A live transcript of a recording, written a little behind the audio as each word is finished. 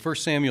1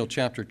 Samuel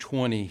chapter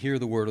 20, hear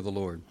the word of the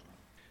Lord.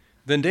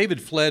 Then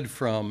David fled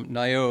from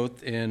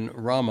Naioth in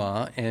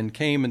Ramah and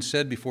came and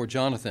said before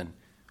Jonathan,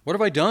 "What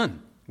have I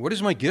done? What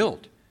is my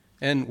guilt?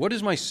 And what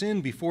is my sin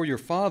before your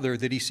father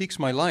that he seeks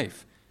my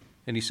life?"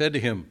 And he said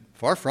to him,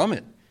 "Far from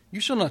it. You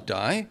shall not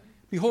die.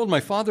 Behold, my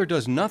father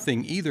does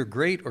nothing, either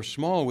great or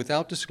small,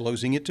 without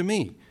disclosing it to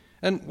me.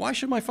 And why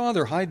should my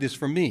father hide this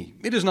from me?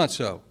 It is not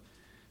so."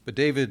 But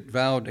David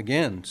vowed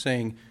again,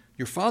 saying,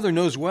 "Your father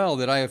knows well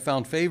that I have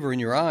found favor in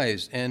your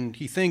eyes, and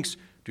he thinks,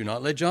 'Do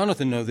not let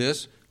Jonathan know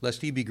this,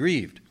 lest he be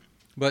grieved.'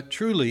 But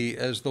truly,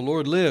 as the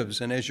Lord lives,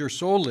 and as your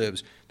soul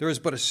lives, there is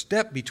but a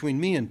step between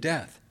me and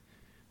death."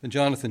 Then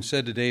Jonathan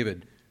said to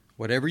David,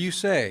 "Whatever you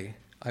say,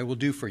 I will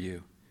do for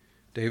you."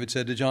 David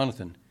said to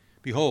Jonathan,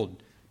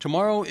 "Behold,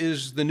 tomorrow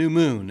is the new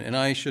moon, and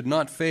I should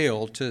not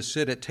fail to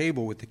sit at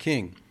table with the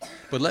king.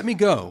 But let me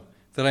go,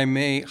 that I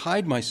may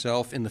hide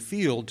myself in the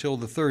field till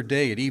the third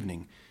day at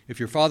evening. If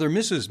your father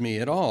misses me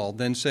at all,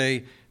 then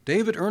say,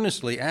 'David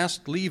earnestly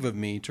asked leave of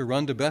me to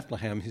run to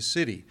Bethlehem, his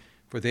city,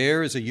 for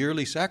there is a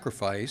yearly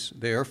sacrifice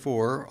there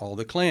for all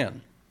the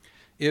clan.'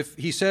 If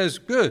he says,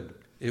 'Good,'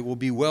 it will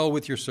be well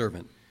with your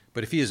servant.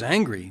 But if he is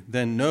angry,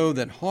 then know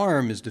that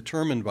harm is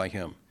determined by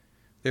him.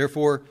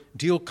 Therefore,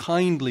 deal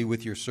kindly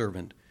with your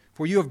servant,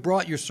 for you have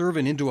brought your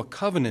servant into a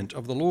covenant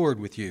of the Lord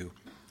with you.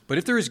 But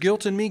if there is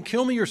guilt in me,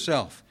 kill me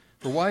yourself,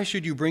 for why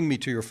should you bring me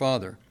to your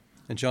father?"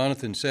 And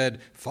Jonathan said,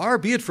 "Far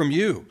be it from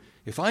you.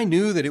 If I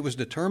knew that it was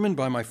determined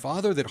by my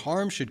father that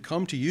harm should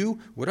come to you,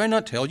 would I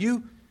not tell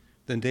you?"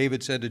 Then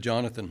David said to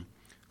Jonathan,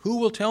 "Who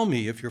will tell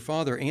me if your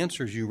father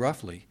answers you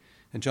roughly?"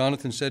 And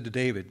Jonathan said to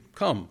David,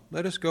 "Come,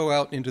 let us go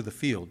out into the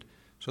field."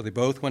 So they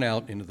both went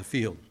out into the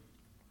field.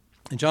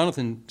 And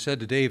Jonathan said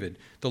to David,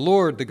 "The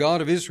Lord, the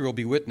God of Israel,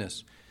 be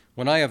witness.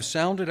 When I have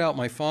sounded out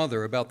my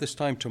father about this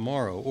time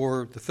tomorrow,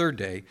 or the third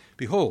day,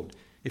 behold,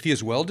 if he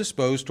is well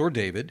disposed toward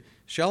David,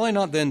 shall I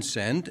not then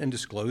send and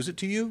disclose it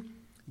to you?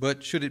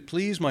 But should it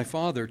please my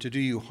father to do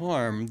you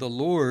harm, the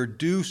Lord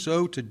do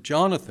so to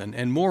Jonathan,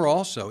 and more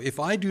also, if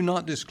I do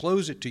not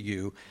disclose it to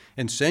you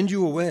and send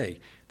you away,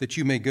 that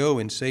you may go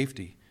in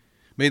safety.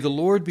 May the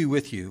Lord be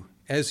with you,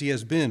 as he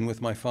has been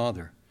with my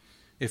father.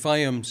 If I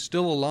am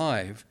still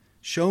alive,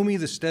 show me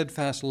the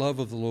steadfast love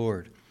of the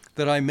Lord,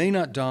 that I may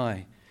not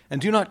die, and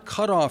do not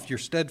cut off your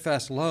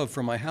steadfast love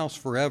from my house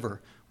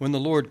forever, when the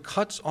Lord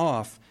cuts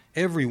off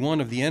every one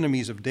of the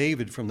enemies of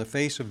David from the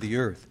face of the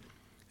earth."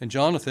 And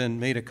Jonathan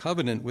made a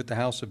covenant with the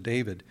house of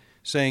David,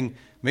 saying,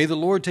 "May the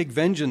Lord take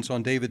vengeance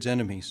on David's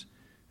enemies."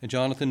 And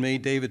Jonathan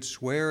made David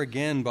swear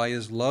again by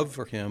his love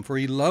for him, for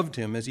he loved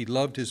him as he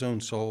loved his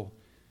own soul.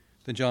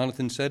 Then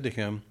Jonathan said to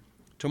him,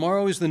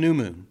 "Tomorrow is the new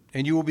moon,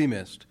 and you will be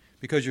missed,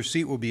 because your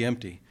seat will be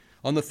empty.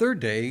 On the third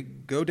day,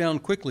 go down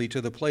quickly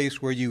to the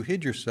place where you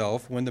hid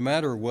yourself when the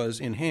matter was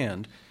in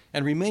hand,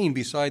 and remain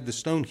beside the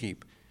stone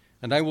heap.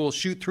 And I will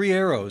shoot 3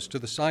 arrows to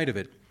the side of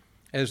it,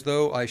 as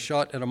though I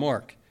shot at a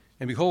mark.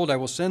 And behold, I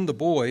will send the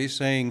boy,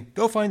 saying,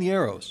 'Go find the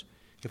arrows.'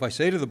 If I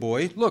say to the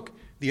boy, 'Look,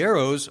 the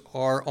arrows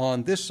are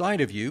on this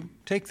side of you,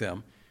 take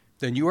them,'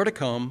 then you are to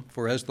come,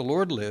 for as the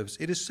Lord lives,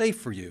 it is safe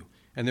for you,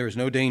 and there is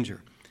no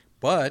danger.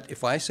 But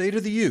if I say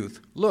to the youth,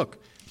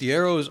 'Look, the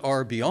arrows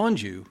are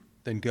beyond you,'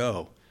 then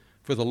go,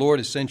 for the Lord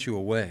has sent you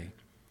away.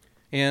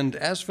 And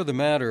as for the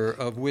matter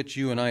of which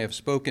you and I have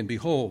spoken,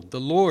 behold, the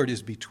Lord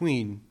is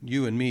between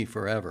you and me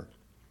forever."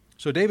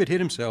 So David hid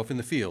himself in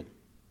the field.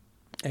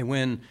 And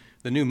when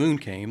the new moon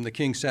came, the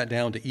king sat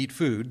down to eat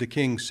food. The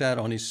king sat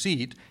on his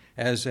seat,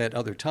 as at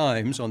other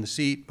times, on the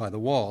seat by the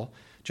wall.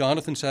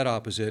 Jonathan sat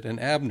opposite, and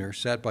Abner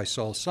sat by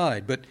Saul's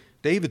side, but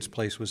David's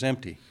place was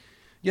empty.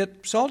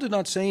 Yet Saul did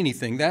not say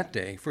anything that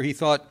day, for he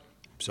thought,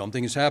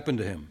 "Something has happened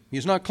to him. He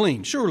is not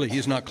clean. Surely he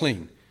is not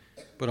clean."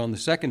 But on the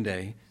second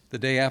day, the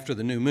day after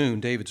the new moon,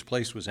 David's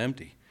place was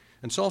empty.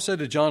 And Saul said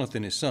to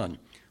Jonathan his son,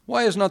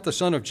 "Why has not the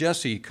son of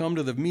Jesse come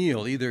to the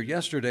meal either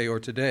yesterday or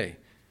today?"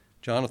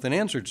 Jonathan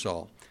answered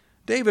Saul,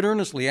 "David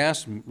earnestly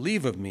asked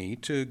leave of me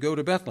to go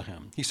to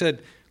Bethlehem. He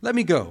said, 'Let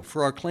me go,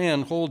 for our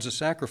clan holds a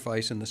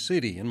sacrifice in the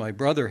city, and my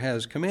brother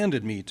has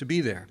commanded me to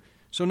be there.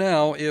 So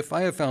now, if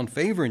I have found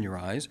favor in your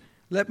eyes,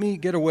 let me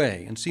get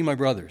away and see my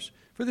brothers.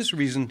 For this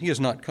reason he has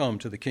not come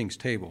to the king's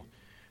table.'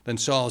 Then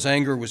Saul's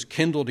anger was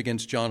kindled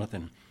against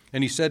Jonathan,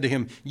 and he said to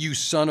him, 'You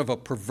son of a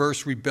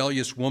perverse,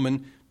 rebellious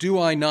woman, do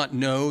I not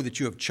know that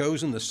you have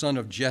chosen the son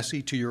of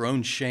Jesse to your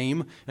own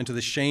shame and to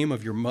the shame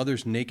of your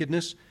mother's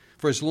nakedness?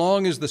 For as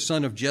long as the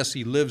son of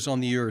Jesse lives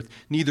on the earth,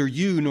 neither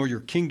you nor your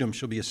kingdom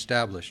shall be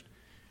established.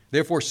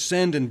 Therefore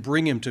send and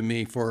bring him to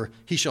me, for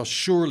he shall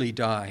surely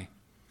die.'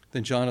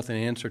 Then Jonathan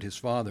answered his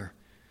father,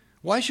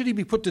 'Why should he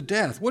be put to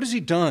death? What has he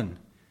done?'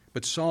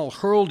 But Saul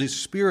hurled his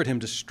spear at him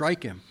to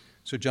strike him.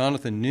 So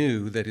Jonathan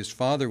knew that his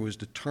father was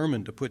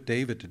determined to put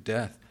David to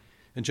death.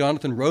 And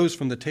Jonathan rose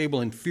from the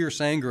table in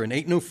fierce anger and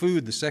ate no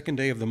food the second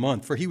day of the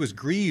month, for he was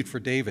grieved for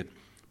David,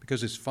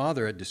 because his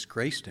father had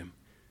disgraced him.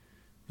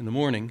 In the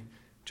morning,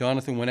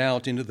 Jonathan went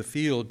out into the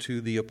field to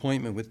the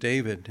appointment with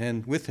David,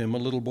 and with him a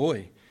little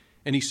boy.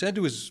 And he said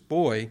to his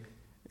boy,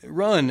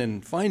 'Run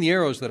and find the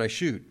arrows that I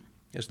shoot.'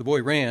 As the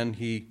boy ran,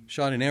 he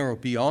shot an arrow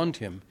beyond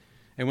him.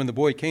 And when the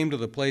boy came to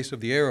the place of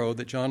the arrow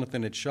that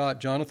Jonathan had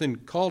shot, Jonathan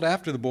called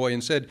after the boy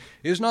and said,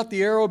 "Is not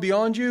the arrow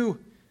beyond you?"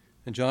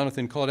 And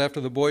Jonathan called after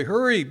the boy,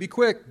 "Hurry, be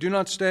quick, do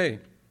not stay."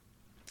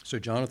 So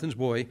Jonathan's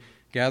boy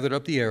gathered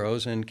up the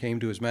arrows and came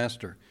to his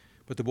master.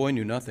 But the boy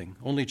knew nothing.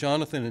 Only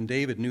Jonathan and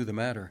David knew the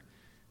matter.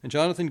 And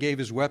Jonathan gave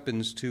his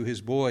weapons to his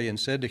boy and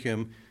said to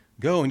him,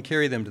 "Go and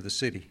carry them to the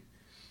city."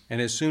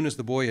 And as soon as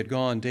the boy had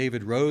gone,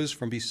 David rose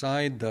from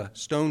beside the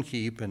stone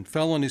heap and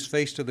fell on his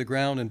face to the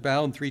ground and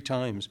bowed 3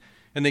 times.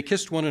 And they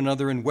kissed one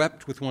another and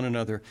wept with one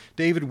another,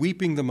 David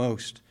weeping the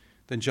most.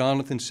 Then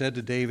Jonathan said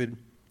to David,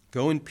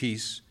 "Go in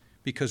peace,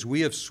 because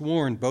we have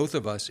sworn, both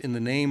of us, in the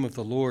name of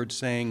the Lord,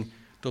 saying,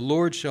 'The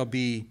Lord shall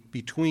be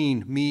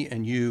between me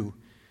and you,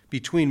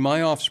 between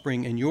my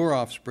offspring and your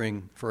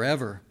offspring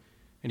forever.'"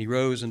 And he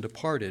rose and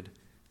departed,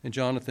 and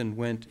Jonathan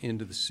went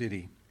into the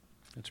city.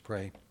 Let's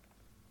pray.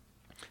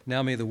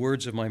 Now may the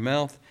words of my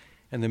mouth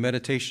and the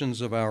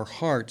meditations of our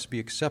hearts be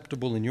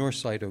acceptable in your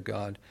sight, O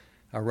God,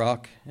 our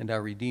rock and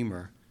our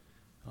Redeemer.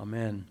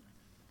 Amen.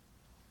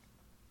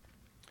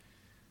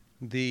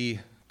 The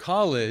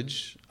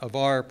college of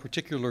our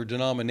particular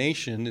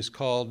denomination is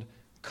called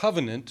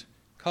Covenant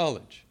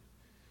College.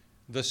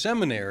 The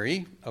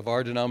seminary of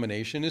our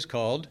denomination is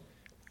called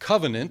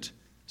Covenant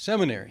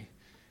Seminary.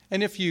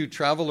 And if you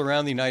travel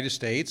around the United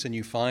States and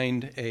you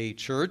find a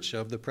church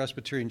of the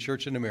Presbyterian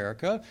Church in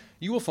America,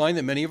 you will find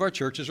that many of our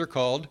churches are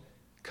called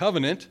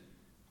Covenant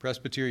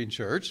Presbyterian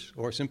Church,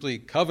 or simply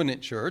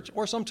Covenant Church,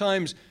 or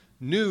sometimes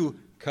New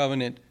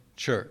Covenant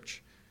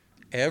Church.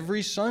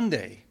 Every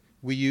Sunday,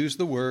 we use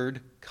the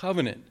word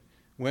covenant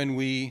when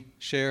we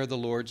share the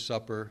Lord's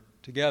Supper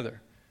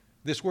together.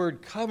 This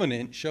word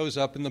covenant shows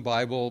up in the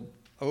Bible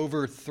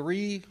over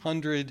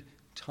 300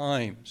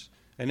 times.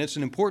 And it's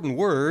an important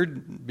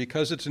word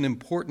because it's an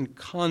important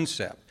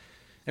concept.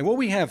 And what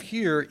we have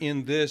here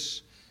in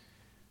this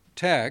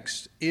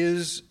text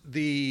is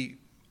the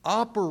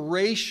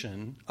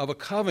operation of a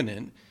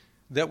covenant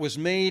that was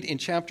made in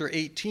chapter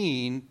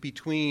 18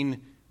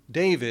 between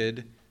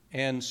David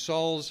and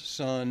Saul's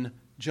son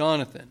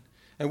Jonathan.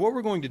 And what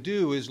we're going to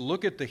do is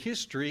look at the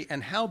history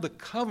and how the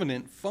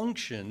covenant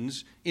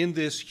functions in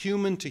this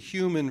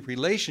human-to-human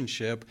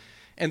relationship,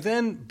 and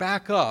then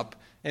back up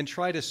and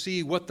try to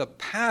see what the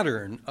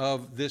pattern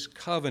of this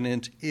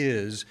covenant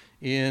is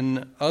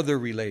in other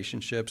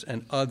relationships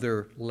and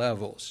other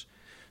levels.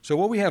 So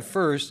what we have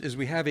first is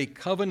we have a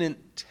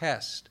covenant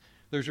test.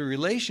 There's a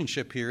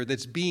relationship here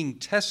that's being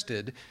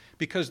tested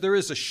because there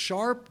is a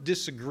sharp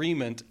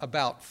disagreement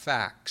about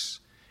facts.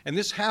 And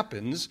this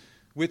happens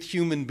with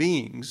human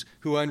beings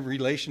who are in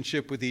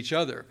relationship with each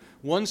other.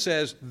 One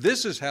says,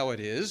 "This is how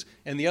it is,"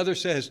 and the other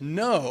says,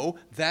 "No,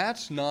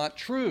 that's not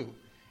true."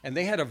 And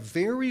they had a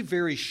very,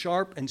 very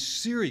sharp and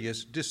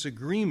serious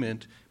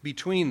disagreement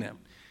between them.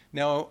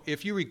 Now,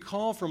 if you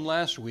recall from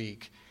last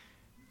week,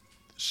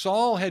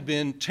 Saul had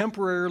been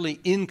temporarily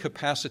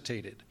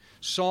incapacitated.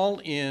 Saul,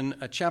 in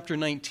chapter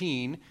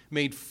 19,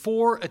 made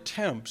 4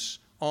 attempts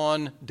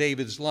on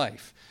David's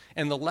life.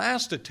 And the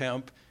last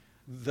attempt,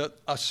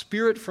 a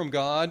spirit from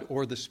God,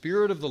 or the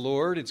Spirit of the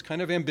Lord, it's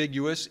kind of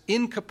ambiguous,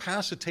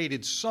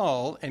 incapacitated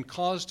Saul and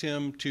caused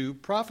him to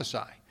prophesy.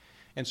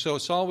 And so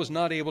Saul was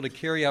not able to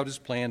carry out his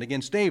plan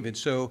against David.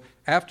 So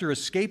after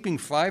escaping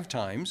 5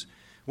 times,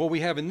 what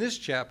we have in this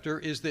chapter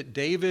is that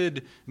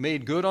David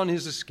made good on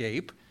his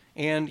escape,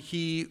 and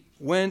he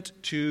went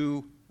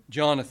to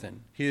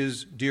Jonathan,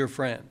 his dear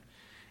friend.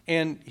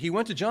 And he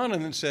went to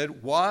Jonathan and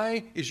said,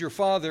 "Why is your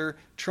father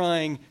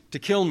trying to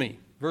kill me?"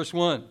 Verse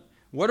 1,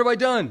 "What have I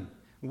done?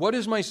 What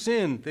is my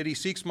sin that he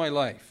seeks my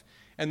life?"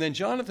 And then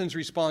Jonathan's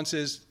response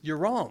is, "You're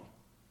wrong.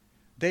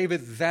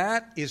 David,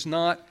 that is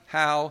not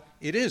how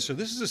it is." So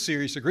this is a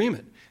serious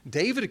agreement.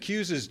 David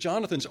accuses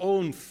Jonathan's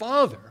own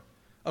father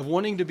of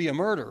wanting to be a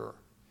murderer.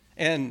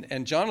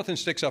 And Jonathan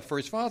sticks up for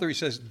his father. He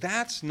says,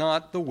 "That's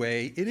not the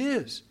way it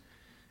is."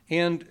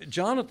 And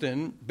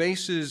Jonathan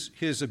bases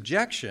his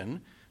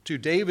objection to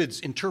David's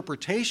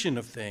interpretation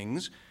of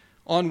things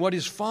on what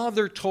his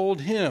father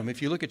told him.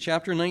 If you look at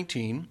chapter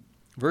 19,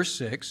 verse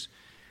 6,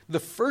 the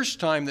first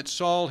time that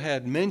Saul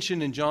had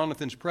mentioned in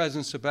Jonathan's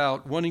presence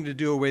about wanting to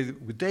do away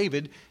with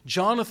David,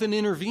 Jonathan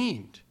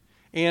intervened,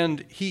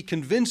 and he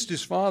convinced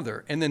his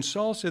father. And then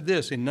Saul said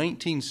this in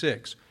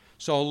 19:6,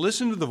 Saul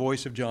listened to the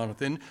voice of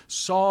Jonathan.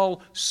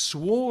 Saul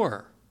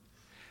swore,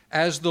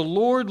 "As the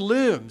Lord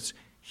lives,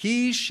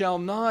 he shall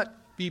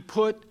not be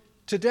put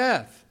to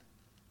death."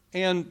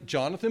 And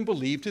Jonathan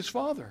believed his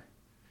father.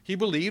 He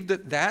believed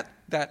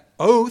that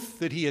oath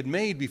that he had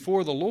made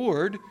before the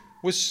Lord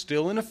was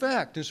still in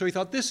effect. And so he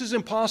thought, this is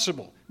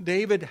impossible.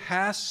 David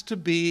has to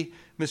be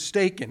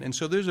mistaken. And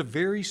so there's a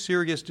very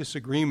serious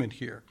disagreement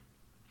here.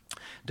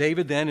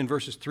 David then, in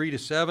verses 3 to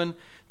 7,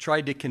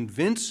 tried to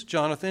convince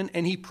Jonathan,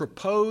 and he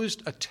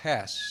proposed a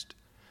test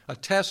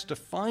to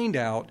find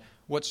out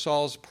what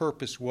Saul's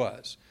purpose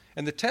was.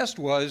 And the test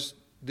was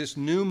this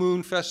new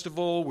moon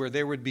festival where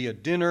there would be a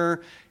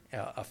dinner,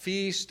 a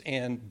feast,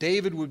 and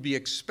David would be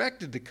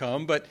expected to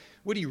come, but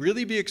would he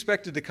really be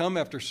expected to come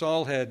after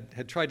Saul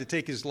had tried to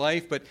take his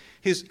life? But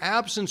his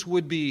absence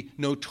would be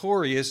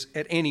notorious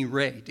at any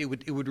rate. It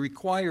would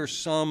require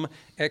some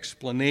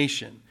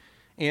explanation.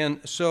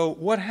 And so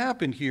what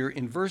happened here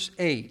in verse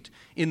 8,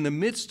 in the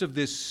midst of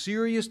this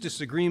serious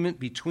disagreement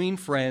between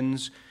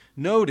friends,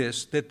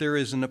 notice that there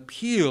is an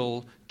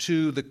appeal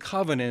to the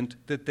covenant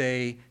that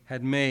they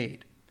had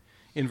made.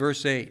 In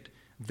verse 8,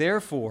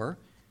 therefore,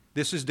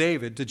 this is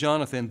David to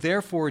Jonathan,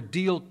 therefore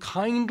deal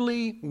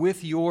kindly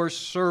with your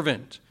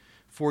servant,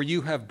 for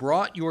you have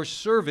brought your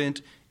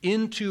servant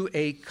into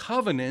a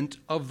covenant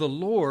of the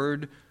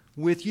Lord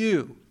with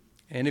you.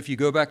 And if you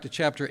go back to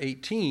chapter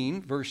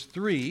 18, verse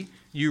 3,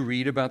 you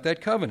read about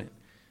that covenant.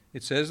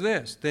 It says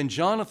this, then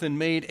Jonathan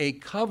made a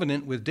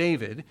covenant with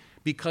David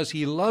because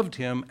he loved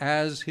him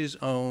as his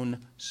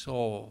own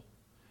soul.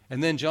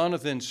 And then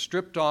Jonathan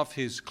stripped off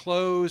his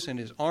clothes and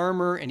his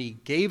armor, and he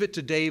gave it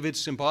to David,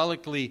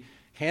 symbolically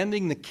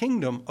handing the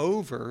kingdom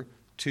over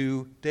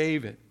to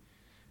David.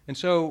 And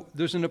so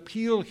there's an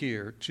appeal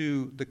here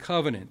to the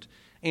covenant.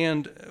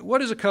 And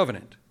what is a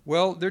covenant?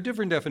 Well, there are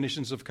different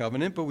definitions of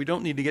covenant, but we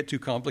don't need to get too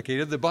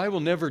complicated. The Bible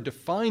never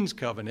defines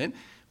covenant,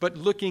 but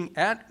looking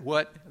at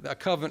what a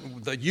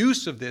covenant, the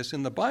use of this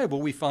in the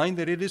Bible, we find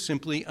that it is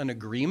simply an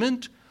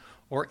agreement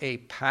or a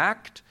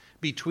pact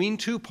between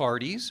two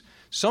parties.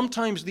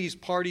 Sometimes these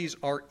parties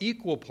are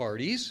equal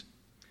parties.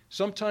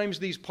 Sometimes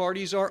these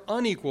parties are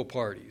unequal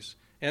parties.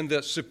 And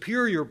the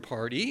superior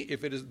party,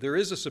 if there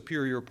is a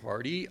superior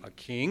party, a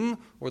king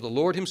or the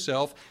Lord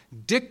himself,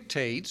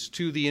 dictates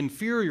to the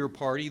inferior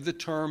party the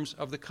terms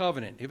of the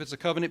covenant. If it's a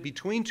covenant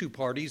between two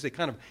parties, they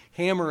kind of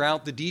hammer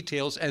out the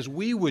details as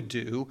we would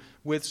do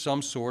with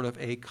some sort of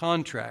a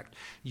contract.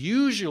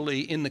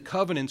 Usually in the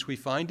covenants we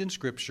find in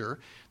Scripture,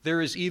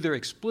 there is either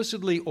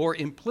explicitly or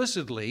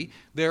implicitly,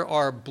 there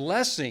are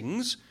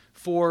blessings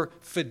for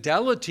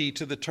fidelity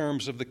to the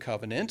terms of the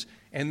covenant,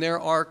 and there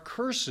are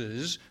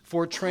curses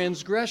for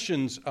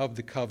transgressions of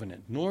the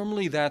covenant.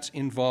 Normally that's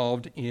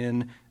involved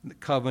in the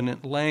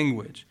covenant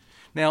language.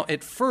 Now,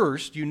 at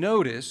first, you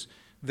notice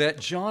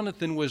that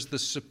Jonathan was the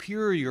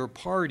superior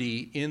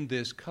party in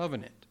this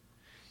covenant.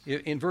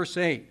 In verse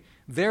 8,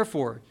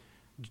 therefore,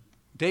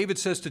 David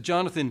says to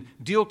Jonathan,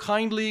 deal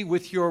kindly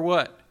with your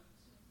what?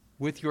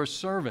 With your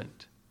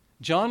servant.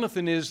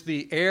 Jonathan is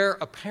the heir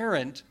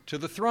apparent to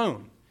the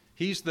throne.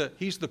 He's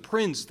the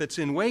prince that's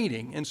in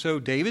waiting. And so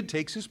David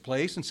takes his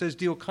place and says,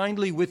 deal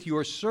kindly with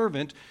your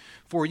servant,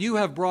 for you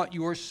have brought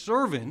your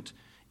servant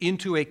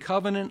into a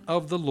covenant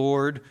of the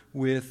Lord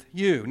with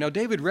you. Now,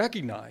 David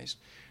recognized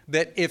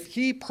that if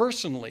he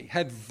personally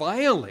had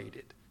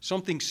violated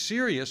something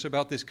serious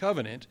about this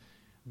covenant,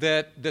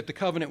 that the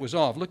covenant was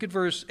off. Look at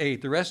verse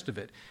 8, the rest of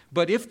it.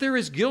 But if there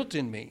is guilt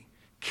in me,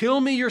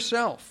 kill me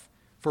yourself.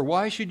 For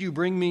why should you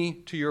bring me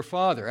to your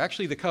father?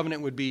 Actually, the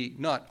covenant would be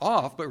not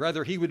off, but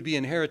rather he would be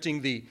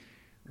inheriting the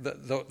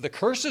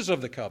curses of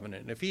the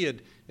covenant if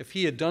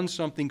he had done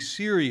something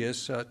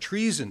serious,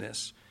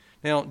 treasonous.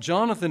 Now,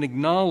 Jonathan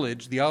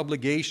acknowledged the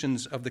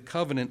obligations of the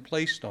covenant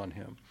placed on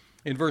him.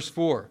 In verse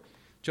 4,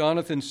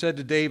 Jonathan said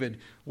to David,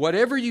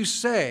 whatever you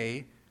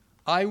say,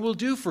 I will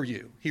do for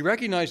you. He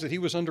recognized that he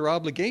was under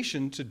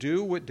obligation to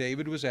do what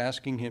David was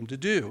asking him to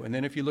do. And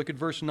then if you look at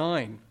verse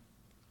 9,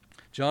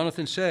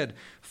 Jonathan said,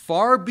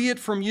 far be it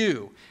from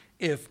you,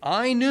 if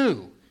I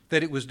knew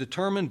that it was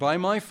determined by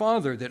my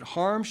father that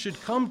harm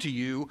should come to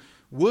you,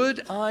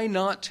 would I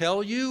not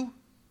tell you?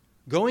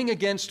 Going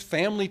against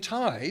family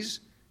ties,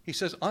 he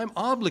says, I'm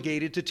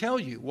obligated to tell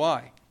you.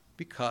 Why?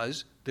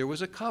 Because there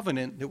was a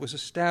covenant that was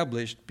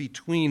established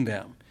between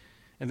them.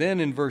 And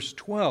then in verse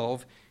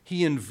 12,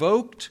 he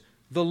invoked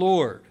the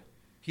Lord.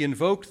 He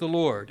invoked the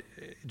Lord.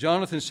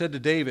 Jonathan said to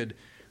David,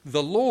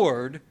 the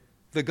Lord,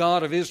 the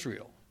God of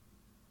Israel.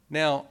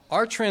 Now,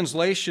 our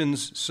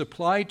translations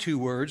supply two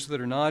words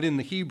that are not in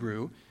the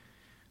Hebrew.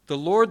 The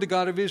Lord, the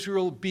God of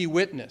Israel, be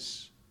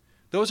witness.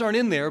 Those aren't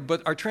in there,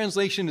 but our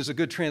translation is a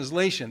good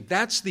translation.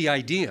 That's the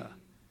idea.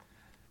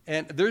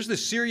 And there's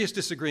this serious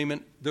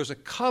disagreement. There's a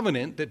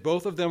covenant that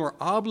both of them are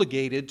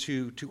obligated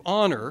to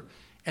honor,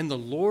 and the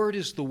Lord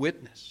is the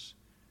witness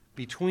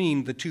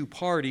between the two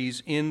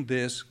parties in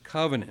this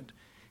covenant.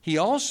 He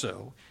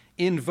also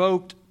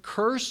invoked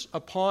curse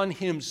upon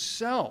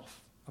himself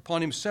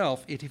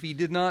if he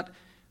did not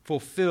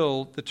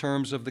fulfill the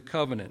terms of the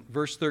covenant.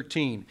 Verse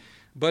 13,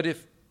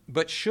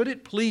 but should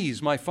it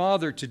please my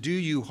father to do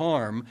you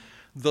harm,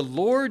 the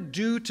Lord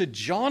do to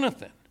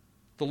Jonathan,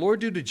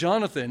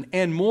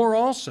 and more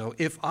also,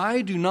 if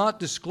I do not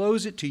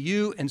disclose it to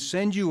you and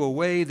send you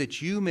away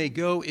that you may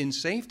go in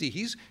safety.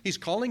 He's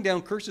calling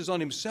down curses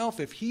on himself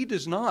if he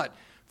does not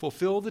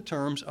fulfill the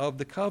terms of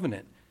the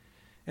covenant.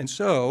 And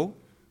so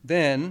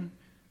then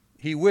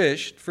he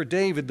wished for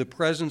David the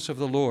presence of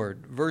the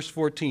Lord. Verse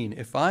 14,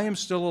 if I am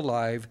still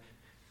alive,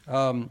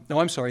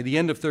 the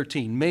end of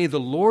 13, may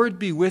the Lord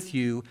be with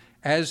you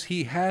as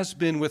he has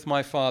been with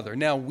my father.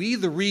 Now, we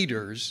the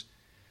readers,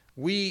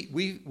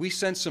 we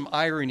sense some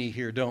irony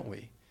here, don't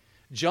we?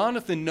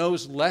 Jonathan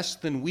knows less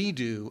than we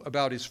do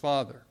about his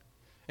father.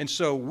 And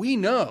so we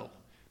know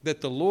that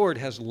the Lord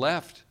has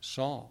left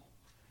Saul.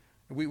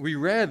 We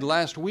read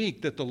last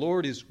week that the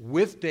Lord is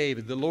with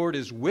David, the Lord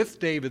is with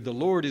David, the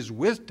Lord is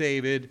with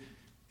David,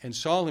 and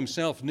Saul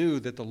himself knew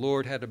that the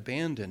Lord had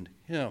abandoned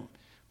him.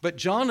 But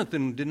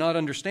Jonathan did not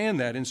understand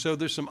that, and so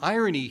there's some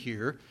irony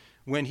here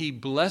when he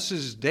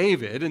blesses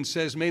David and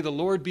says, "May the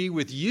Lord be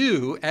with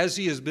you as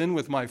he has been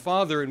with my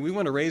father," and we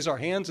want to raise our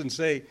hands and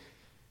say,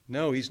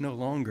 no, he's no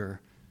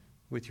longer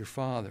with your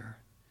father.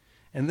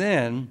 And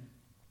then,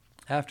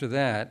 after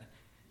that,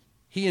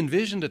 he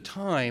envisioned a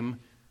time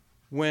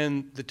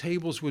when the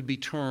tables would be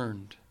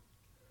turned,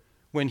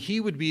 when he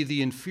would be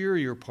the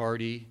inferior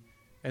party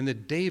and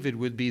that David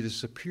would be the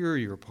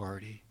superior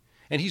party.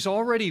 And he's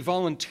already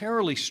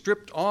voluntarily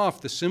stripped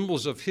off the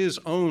symbols of his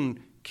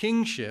own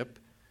kingship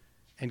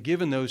and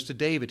given those to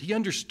David. He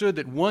understood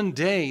that one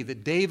day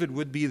that David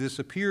would be the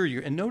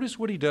superior. And notice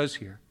what he does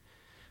here.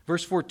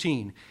 Verse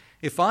 14,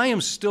 "If I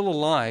am still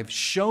alive,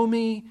 show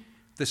me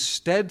the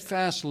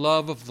steadfast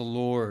love of the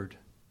Lord."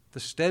 The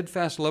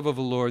steadfast love of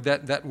the Lord,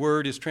 that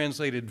word is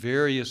translated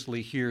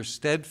variously here,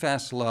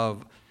 steadfast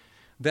love,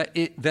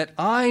 that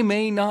I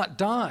may not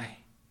die.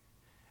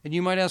 And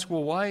you might ask,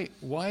 well,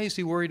 why is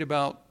he worried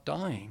about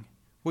dying?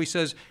 Well, he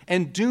says,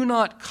 "And do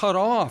not cut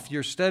off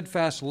your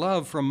steadfast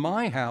love from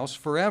my house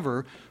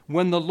forever,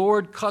 when the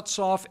Lord cuts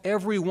off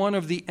every one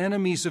of the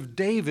enemies of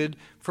David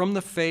from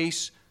the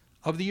face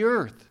of the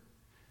earth."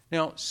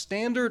 Now,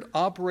 standard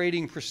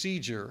operating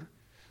procedure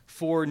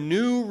for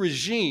new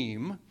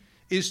regime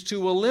is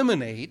to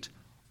eliminate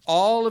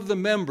all of the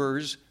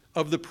members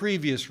of the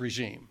previous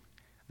regime.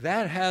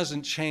 That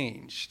hasn't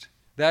changed.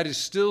 That is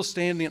still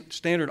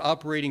standard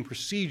operating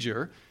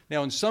procedure.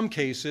 Now, in some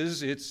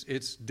cases,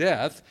 it's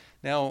death.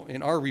 Now,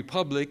 in our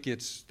republic,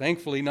 it's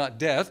thankfully not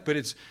death, but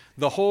it's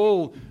the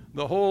whole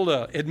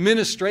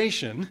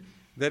administration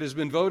that has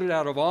been voted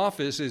out of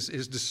office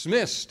is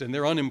dismissed, and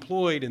they're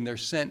unemployed, and they're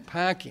sent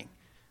packing.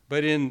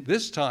 But in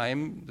this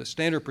time, the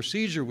standard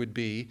procedure would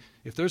be,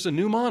 if there's a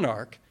new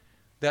monarch,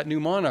 that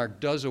new monarch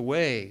does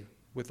away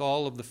with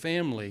all of the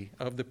family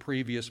of the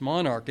previous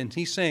monarch. And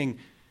he's saying,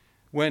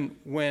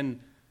 when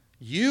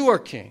you are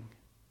king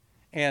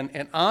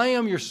and I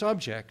am your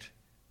subject,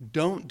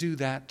 don't do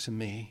that to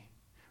me.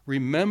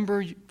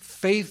 Remember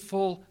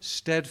faithful,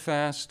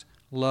 steadfast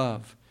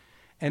love.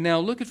 And now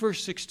look at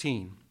verse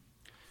 16.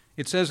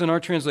 It says in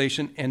our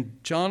translation, "And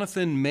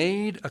Jonathan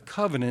made a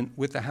covenant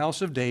with the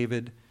house of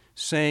David,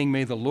 saying,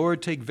 may the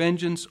Lord take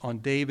vengeance on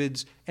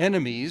David's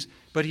enemies."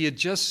 But he had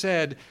just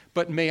said,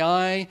 "But may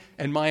I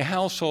and my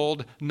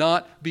household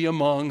not be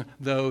among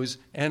those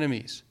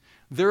enemies."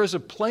 There is a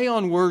play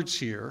on words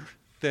here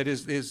that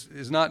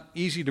is not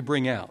easy to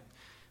bring out.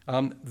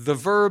 The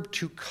verb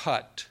to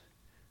cut.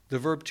 The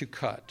verb to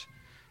cut.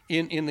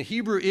 In the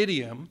Hebrew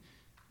idiom,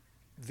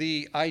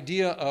 the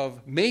idea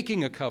of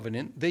making a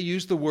covenant, they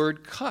use the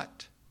word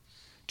cut.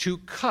 To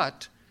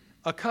cut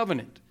a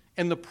covenant.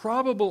 And the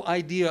probable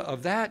idea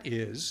of that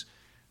is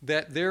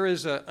that there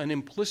is an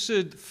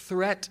implicit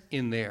threat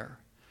in there.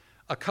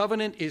 A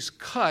covenant is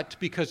cut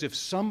because if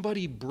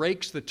somebody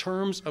breaks the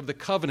terms of the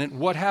covenant,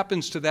 what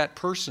happens to that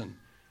person?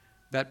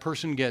 That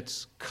person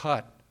gets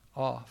cut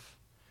off.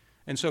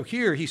 And so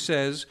here he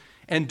says,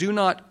 "And do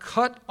not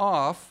cut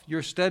off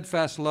your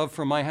steadfast love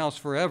from my house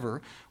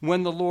forever,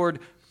 when the Lord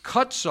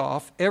cuts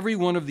off every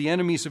one of the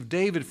enemies of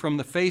David from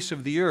the face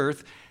of the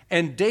earth."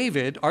 And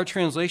David, our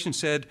translation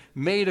said,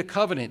 made a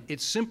covenant.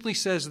 It simply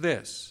says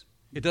this.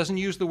 It doesn't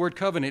use the word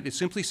covenant. It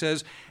simply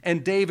says,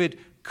 "And David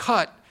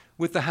cut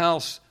with the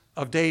house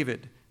of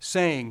David,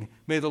 saying,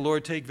 may the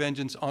Lord take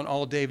vengeance on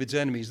all David's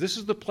enemies." This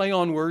is the play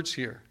on words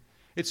here.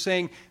 It's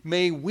saying,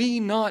 may we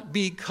not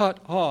be cut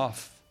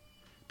off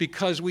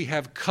because we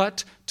have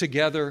cut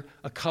together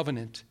a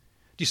covenant.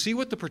 Do you see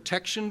what the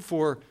protection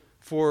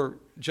for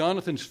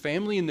Jonathan's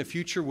family in the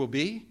future will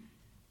be?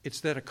 It's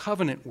that a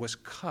covenant was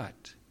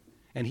cut,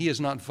 and he has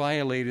not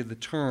violated the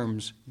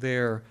terms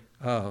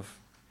thereof.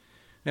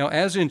 Now,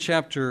 as in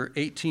chapter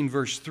 18,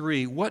 verse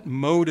 3, what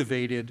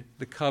motivated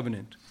the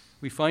covenant?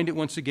 We find it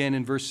once again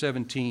in verse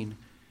 17.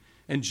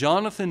 "And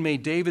Jonathan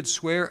made David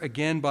swear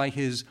again by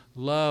his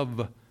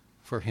love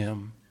for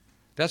him."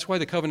 That's why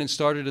the covenant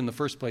started in the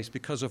first place,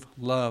 because of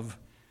love.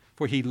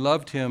 For he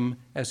loved him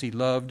as he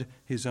loved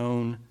his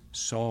own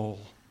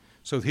soul.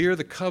 So here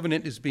the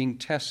covenant is being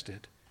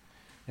tested.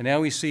 And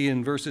now we see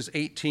in verses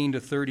 18 to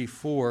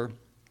 34,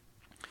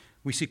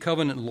 we see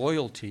covenant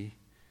loyalty.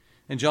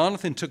 And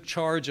Jonathan took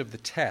charge of the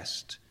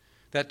test.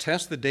 That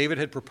test that David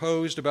had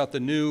proposed about the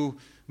new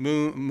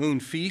moon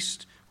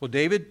feast. Well,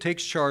 Jonathan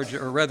takes charge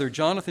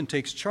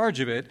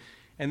of it.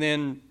 And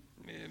then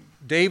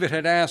David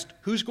had asked,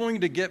 who's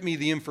going to get me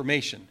the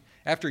information?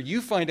 After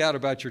you find out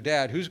about your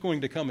dad, who's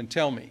going to come and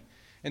tell me?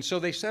 And so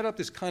they set up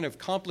this kind of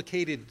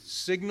complicated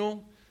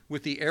signal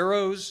with the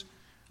arrows.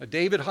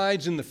 David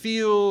hides in the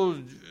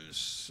field.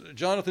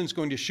 Jonathan's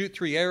going to shoot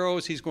 3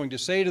 arrows. He's going to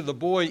say to the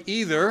boy,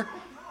 either,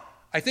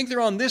 "I think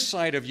they're on this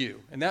side of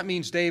you." And that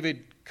means,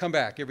 David, come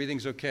back.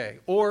 Everything's okay.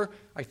 Or,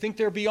 "I think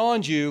they're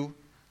beyond you."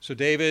 So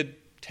David,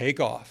 take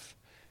off.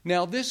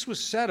 Now, this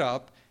was set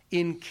up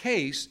in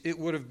case it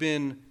would have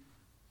been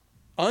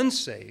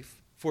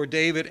unsafe for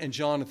David and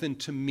Jonathan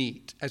to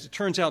meet. As it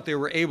turns out, they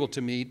were able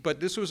to meet, but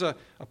this was a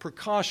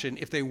precaution.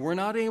 If they were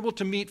not able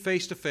to meet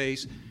face to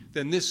face,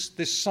 then this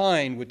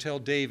sign would tell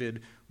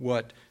David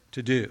what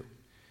to do.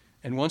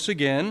 And once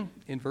again,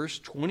 in verse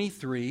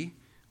 23,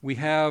 we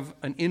have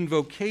an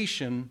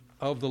invocation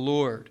of the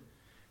Lord.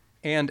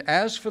 And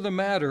as for the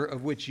matter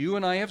of which you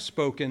and I have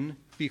spoken,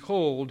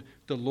 behold,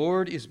 the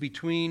Lord is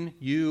between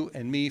you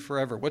and me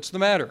forever. What's the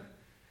matter?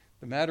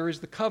 The matter is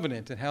the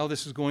covenant and how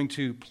this is going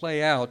to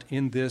play out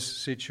in this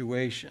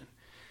situation.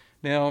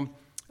 Now,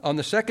 on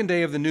the second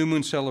day of the new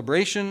moon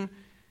celebration,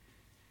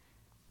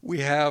 we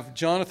have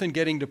Jonathan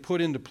getting to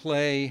put into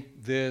play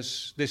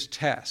this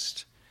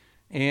test.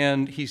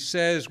 And he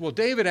says, well,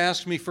 David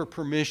asked me for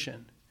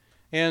permission.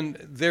 And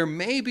there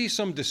may be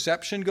some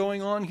deception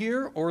going on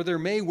here, or there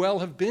may well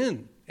have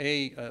been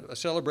a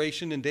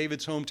celebration in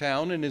David's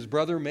hometown, and his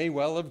brother may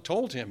well have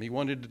told him he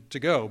wanted to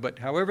go. But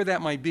however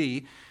that might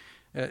be,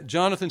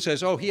 Jonathan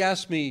says, he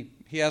asked me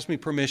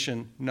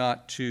permission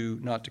not to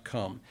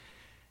come.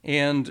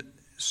 And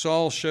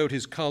Saul showed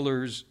his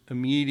colors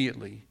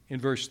immediately in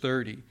verse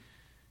 30.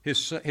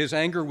 His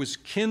anger was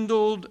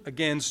kindled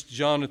against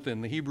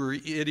Jonathan. The Hebrew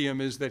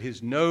idiom is that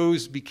his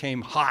nose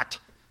became hot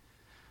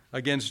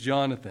against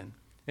Jonathan.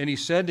 And he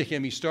said to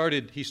him, he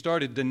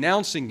started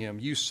denouncing him,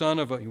 you son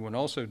of he went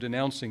also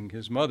denouncing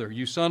his mother,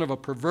 you son of a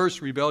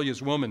perverse,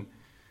 rebellious woman.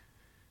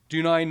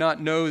 Do I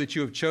not know that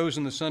you have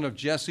chosen the son of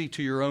Jesse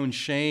to your own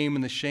shame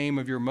and the shame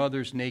of your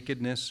mother's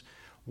nakedness?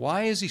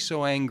 Why is he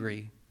so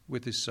angry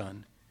with his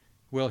son?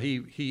 Well,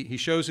 he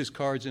shows his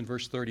cards in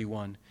verse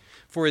 31.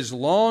 For as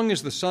long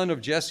as the son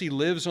of Jesse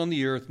lives on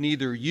the earth,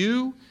 neither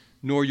you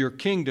nor your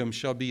kingdom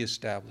shall be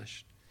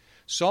established.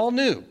 Saul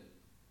knew,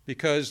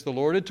 because the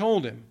Lord had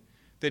told him,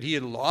 that he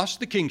had lost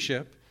the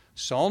kingship.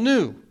 Saul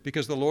knew,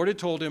 because the Lord had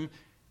told him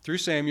through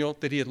Samuel,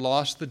 that he had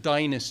lost the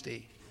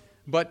dynasty.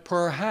 But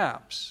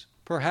perhaps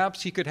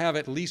he could have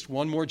at least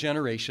one more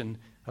generation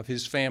of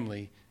his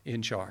family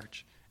in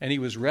charge. And he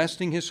was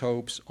resting his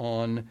hopes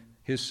on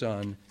his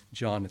son,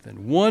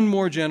 Jonathan. One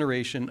more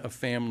generation of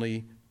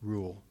family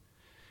rule.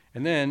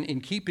 And then,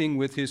 in keeping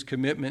with his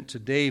commitment to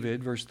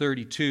David, verse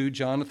 32,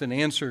 Jonathan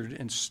answered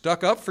and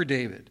stuck up for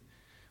David.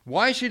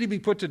 Why should he be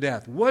put to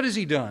death? What has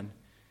he done?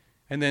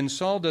 And then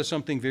Saul does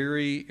something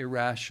very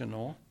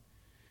irrational.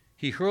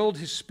 He hurled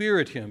his spear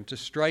at him to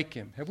strike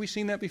him. Have we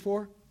seen that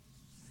before?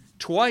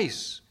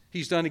 Twice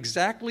he's done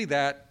exactly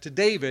that to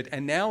David,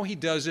 and now he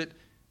does it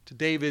to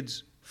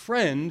David's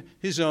friend,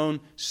 his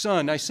own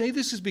son. I say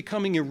this is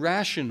becoming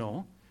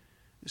irrational.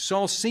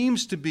 Saul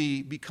seems to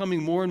be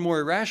becoming more and more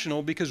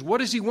irrational because what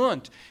does he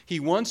want? He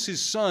wants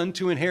his son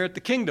to inherit the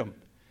kingdom.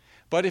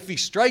 But if he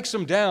strikes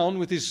him down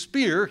with his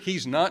spear,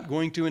 he's not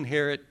going to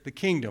inherit the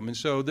kingdom. And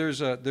so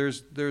there's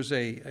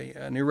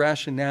an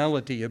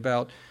irrationality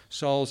about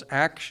Saul's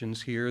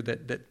actions here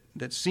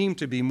that seem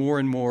to be more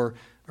and more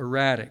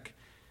erratic.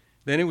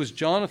 Then it was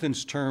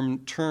Jonathan's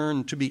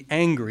turn to be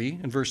angry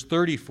in verse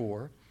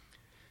 34.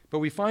 But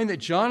we find that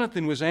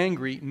Jonathan was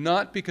angry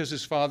not because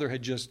his father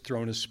had just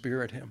thrown a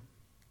spear at him.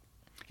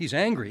 He's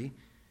angry.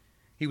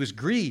 He was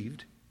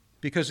grieved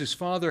because his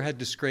father had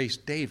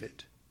disgraced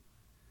David.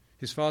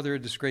 His father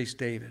had disgraced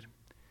David.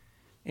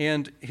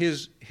 And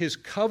his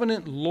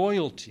covenant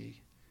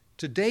loyalty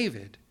to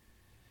David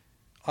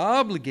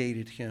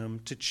obligated him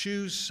to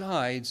choose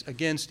sides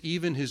against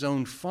even his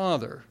own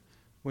father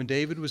when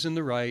David was in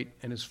the right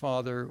and his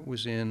father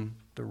was in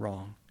the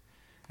wrong.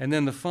 And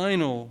then the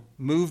final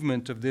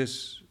movement of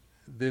this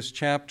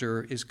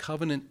chapter is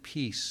covenant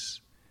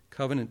peace.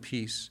 Covenant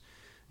peace.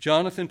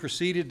 Jonathan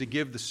proceeded to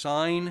give the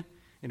sign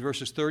in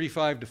verses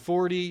 35 to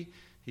 40.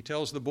 He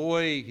tells the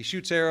boy, he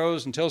shoots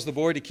arrows and tells the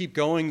boy to keep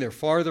going. They're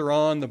farther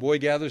on. The boy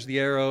gathers the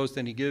arrows.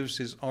 Then he gives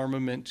his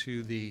armament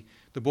to the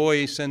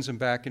boy, sends him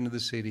back into the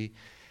city.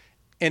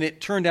 And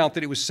it turned out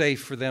that it was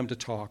safe for them to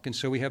talk. And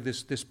so we have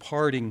this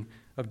parting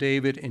of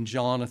David and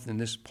Jonathan,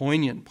 this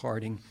poignant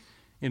parting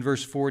in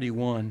verse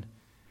 41.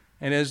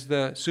 And as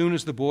soon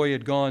as the boy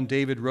had gone,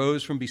 David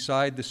rose from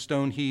beside the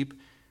stone heap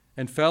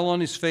and fell on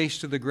his face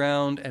to the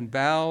ground and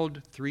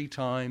bowed 3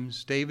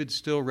 times. David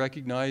still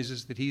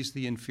recognizes that he's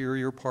the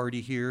inferior party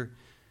here.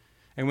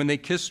 And when they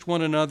kissed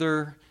one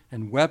another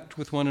and wept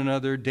with one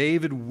another,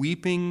 David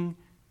weeping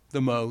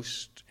the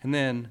most. And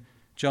then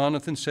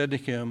Jonathan said to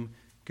him,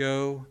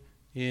 "Go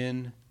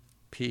in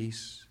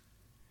peace."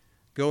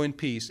 Go in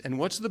peace. And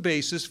what's the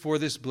basis for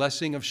this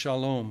blessing of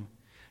shalom?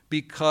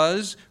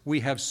 Because we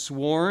have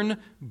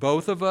sworn,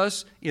 both of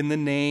us, in the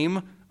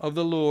name of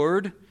the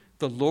Lord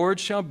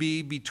shall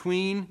be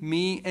between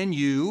me and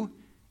you.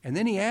 And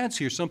then he adds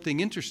here something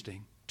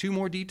interesting, 2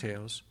 more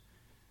details.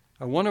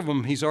 One of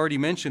them he's already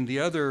mentioned, the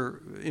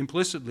other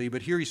implicitly,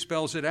 but here he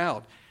spells it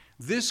out.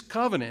 This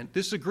covenant,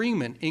 this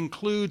agreement,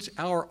 includes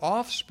our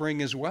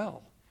offspring as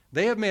well.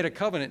 They have made a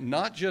covenant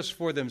not just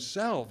for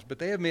themselves, but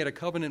they have made a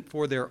covenant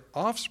for their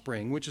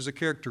offspring, which is a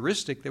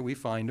characteristic that we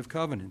find of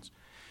covenants.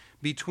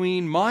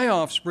 Between my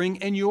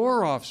offspring and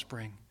your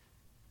offspring,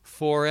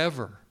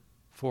 forever,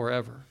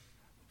 forever.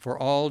 for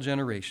all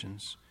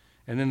generations.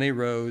 And then they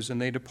rose and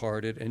they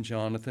departed, and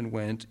Jonathan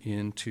went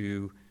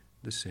into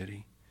the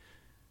city.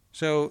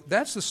 So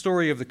that's the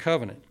story of the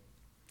covenant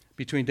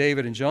between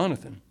David and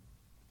Jonathan.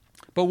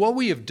 But what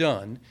we have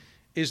done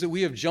is that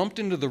we have jumped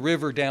into the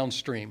river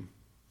downstream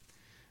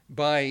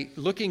by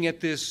looking at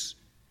this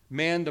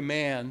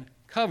man-to-man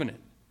covenant.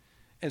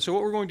 And so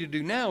what we're going to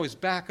do now is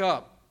back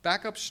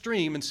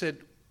upstream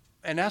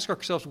and ask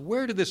ourselves,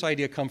 where did this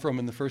idea come from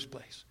in the first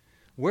place?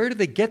 Where did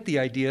they get the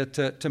idea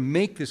to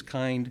make this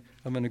kind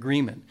of an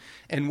agreement?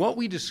 And what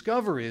we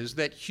discover is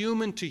that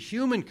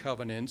human-to-human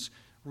covenants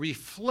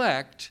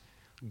reflect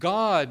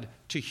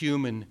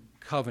God-to-human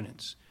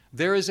covenants.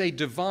 There is a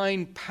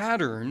divine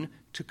pattern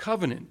to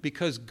covenant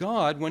because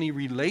God, when he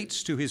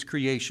relates to his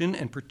creation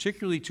and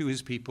particularly to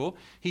his people,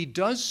 he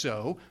does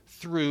so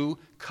through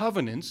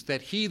covenants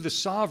that he, the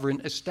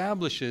sovereign,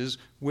 establishes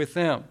with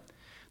them.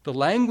 The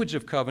language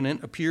of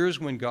covenant appears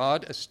when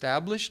God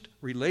established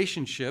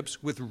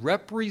relationships with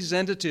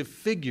representative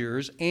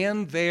figures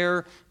and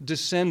their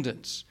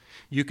descendants.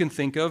 You can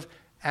think of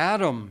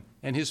Adam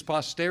and his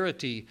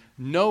posterity,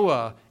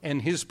 Noah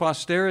and his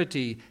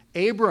posterity,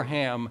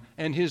 Abraham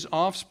and his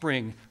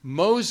offspring,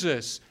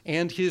 Moses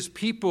and his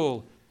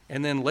people.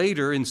 And then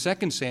later in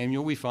 2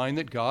 Samuel, we find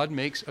that God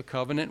makes a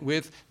covenant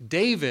with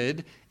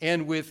David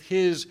and with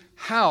his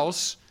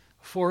house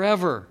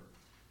forever.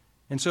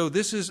 And so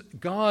this is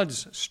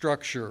God's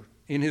structure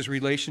in his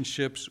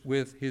relationships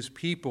with his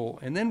people.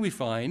 And then we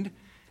find,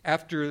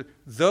 after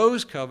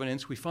those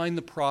covenants, we find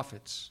the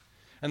prophets.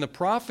 And the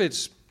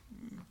prophets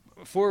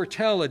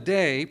foretell a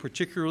day,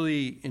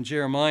 particularly in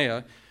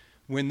Jeremiah,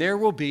 when there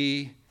will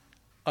be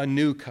a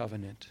new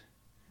covenant.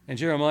 And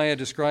Jeremiah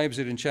describes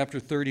it in chapter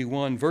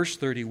 31, verse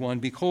 31.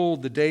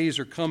 Behold, the days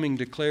are coming,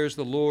 declares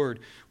the Lord,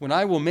 when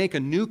I will make a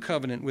new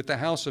covenant with the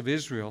house of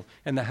Israel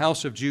and the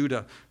house of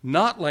Judah,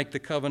 not like the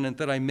covenant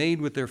that I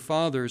made with their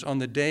fathers on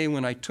the day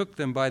when I took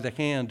them by the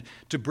hand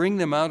to bring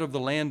them out of the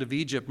land of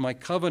Egypt, my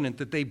covenant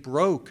that they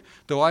broke,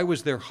 though I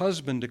was their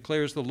husband,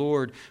 declares the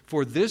Lord.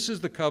 For this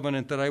is the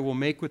covenant that I will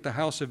make with the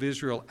house of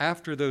Israel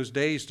after those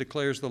days,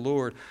 declares the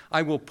Lord.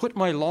 I will put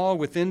my law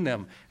within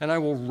them, and I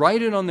will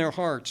write it on their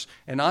hearts,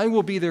 and I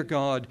will be their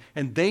God,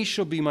 and they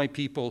shall be my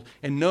people,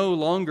 and no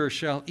longer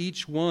shall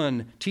each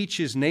one teach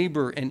his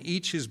neighbor and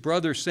each his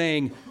brother,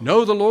 saying,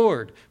 Know the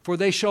Lord, for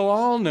they shall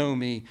all know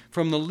me,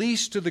 from the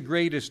least to the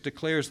greatest,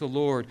 declares the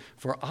Lord.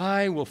 For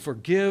I will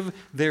forgive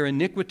their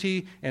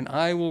iniquity, and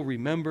I will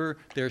remember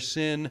their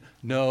sin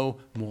no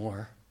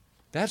more.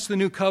 That's the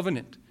new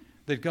covenant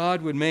that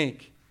God would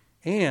make.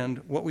 And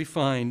what we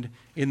find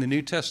in the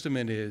New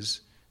Testament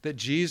is that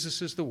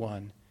Jesus is the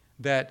one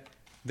that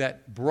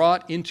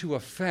brought into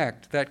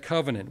effect that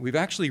covenant. We've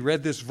actually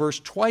read this verse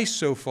twice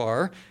so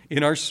far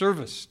in our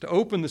service, to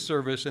open the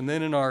service, and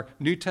then in our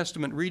New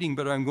Testament reading,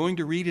 but I'm going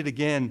to read it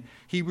again.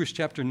 Hebrews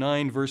chapter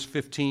 9, verse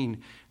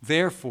 15.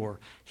 Therefore,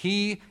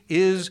 he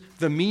is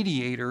the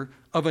mediator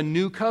of a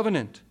new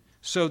covenant,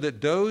 so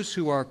that those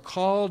who are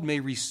called may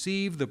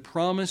receive the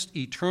promised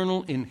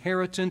eternal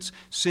inheritance,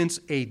 since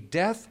a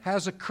death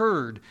has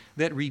occurred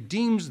that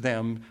redeems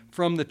them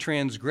from the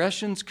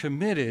transgressions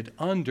committed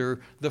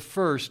under the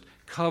first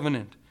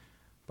covenant.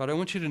 But I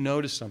want you to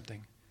notice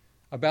something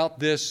about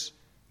this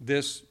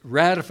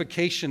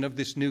ratification of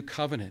this new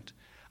covenant.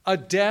 A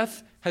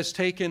death has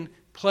taken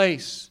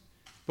place.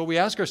 But we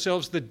ask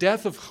ourselves, the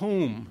death of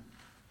whom?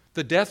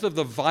 The death of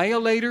the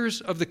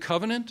violators of the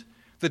covenant?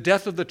 The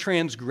death of the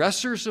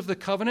transgressors of the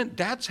covenant?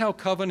 That's how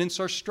covenants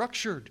are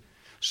structured.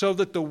 So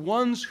that the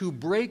ones who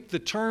break the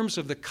terms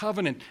of the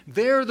covenant,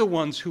 they're the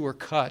ones who are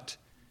cut.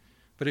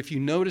 But if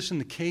you notice in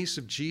the case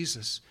of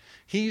Jesus,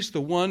 he's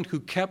the one who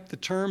kept the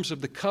terms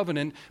of the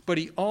covenant, but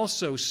he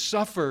also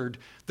suffered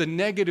the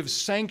negative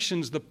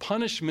sanctions, the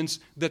punishments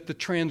that the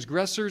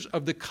transgressors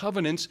of the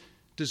covenants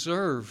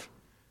deserve.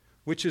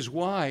 Which is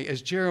why,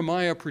 as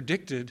Jeremiah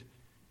predicted,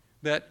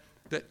 that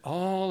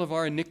all of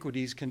our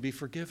iniquities can be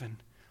forgiven.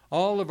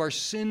 All of our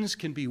sins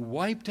can be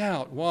wiped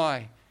out.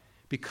 Why?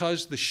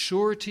 Because the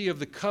surety of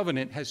the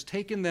covenant has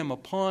taken them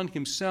upon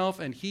himself,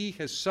 and he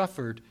has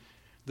suffered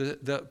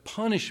the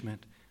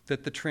punishment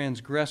that the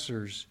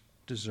transgressors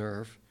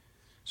deserve.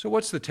 So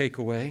what's the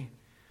takeaway?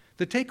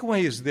 The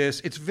takeaway is this.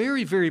 It's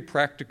very, very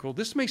practical.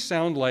 This may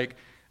sound like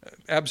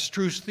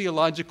abstruse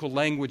theological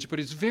language, but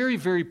it's very,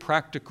 very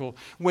practical.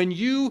 When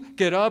you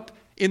get up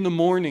in the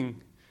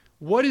morning,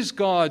 what is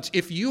God's,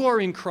 if you are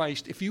in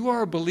Christ, if you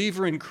are a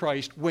believer in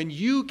Christ, when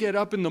you get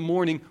up in the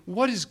morning,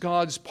 what is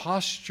God's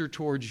posture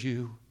towards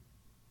you?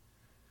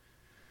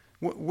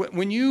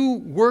 When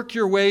you work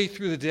your way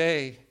through the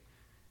day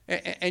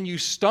and you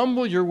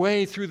stumble your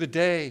way through the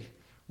day,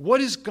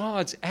 what is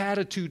God's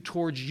attitude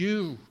towards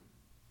you?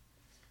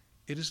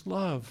 It is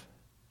love.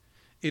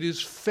 It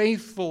is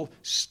faithful,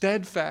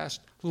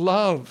 steadfast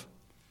love.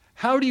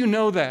 How do you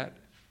know that?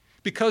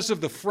 Because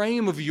of the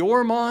frame of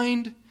your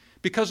mind?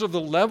 Because of the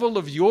level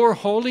of your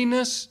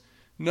holiness?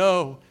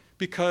 No,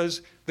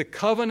 because the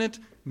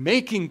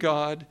covenant-making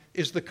God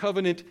is the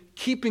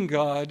covenant-keeping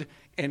God,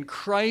 and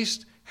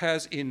Christ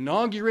has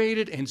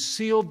inaugurated and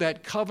sealed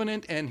that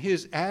covenant, and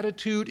his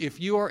attitude, if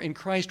you are in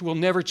Christ, will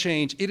never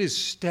change. It is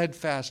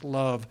steadfast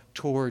love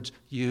towards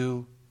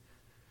you.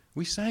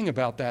 We sang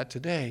about that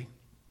today.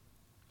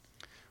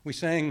 We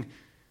sang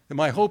that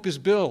my hope is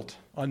built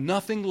on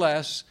nothing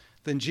less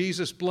than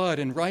Jesus' blood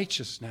and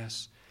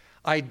righteousness.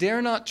 I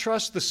dare not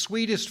trust the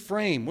sweetest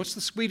frame. What's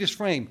the sweetest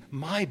frame?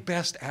 My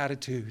best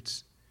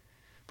attitudes.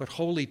 But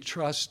wholly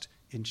trust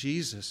in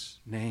Jesus'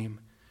 name.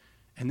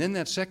 And then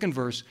that second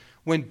verse,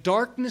 when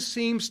darkness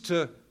seems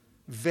to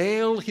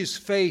veil his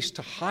face,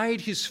 to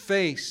hide his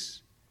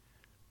face,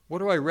 what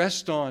do I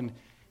rest on?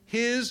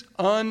 His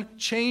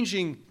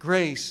unchanging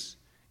grace.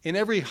 In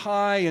every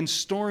high and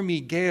stormy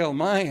gale,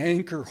 my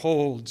anchor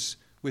holds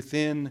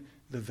within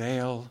the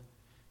veil.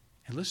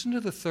 And listen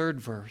to the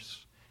third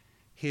verse.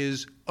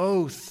 His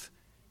oath,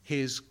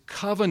 his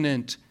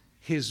covenant,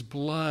 his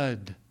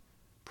blood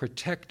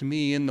protect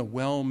me in the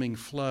whelming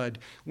flood.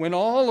 When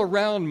all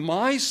around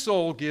my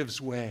soul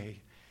gives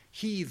way,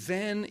 he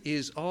then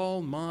is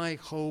all my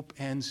hope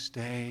and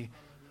stay.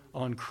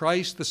 On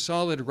Christ the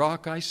solid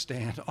rock I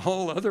stand.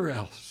 All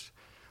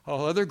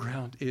other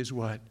ground is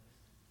what?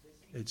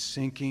 It's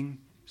sinking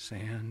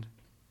sand.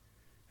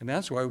 And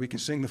that's why we can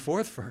sing the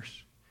fourth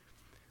verse.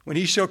 When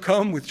he shall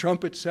come with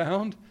trumpet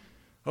sound,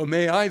 oh,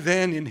 may I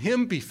then in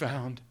him be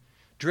found,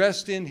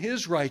 dressed in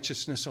his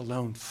righteousness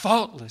alone,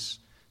 faultless,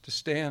 to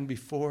stand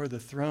before the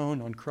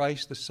throne. On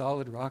Christ the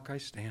solid rock I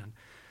stand.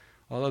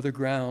 All other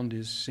ground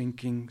is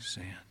sinking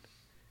sand.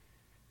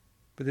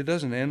 But it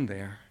doesn't end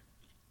there.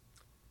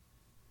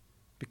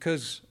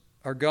 Because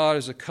our God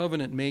is a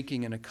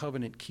covenant-making and a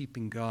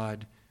covenant-keeping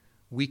God,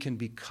 we can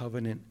be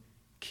covenant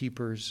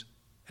keepers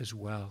as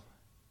well.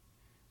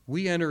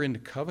 We enter into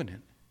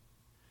covenant.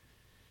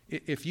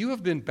 If you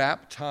have been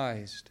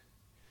baptized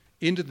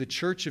into the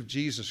church of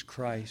Jesus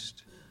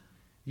Christ,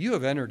 you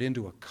have entered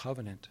into a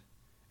covenant.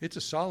 It's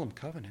a solemn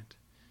covenant.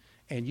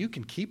 And you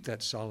can keep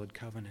that solid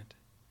covenant.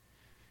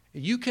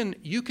 You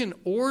can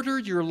order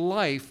your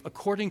life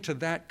according to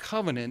that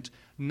covenant,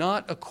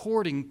 not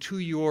according to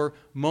your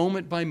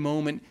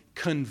moment-by-moment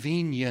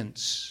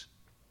convenience.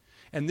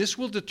 And this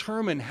will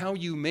determine how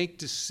you make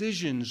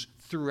decisions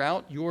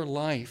throughout your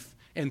life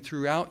and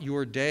throughout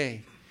your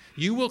day.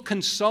 You will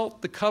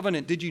consult the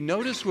covenant. Did you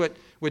notice what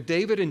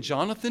David and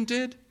Jonathan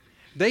did?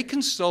 They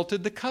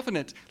consulted the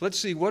covenant. Let's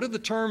see, what are the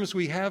terms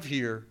we have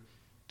here?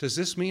 Does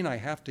this mean I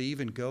have to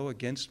even go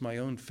against my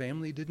own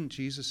family? Didn't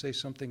Jesus say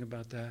something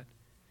about that?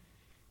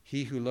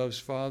 He who loves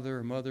father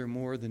or mother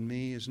more than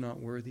me is not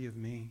worthy of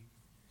me.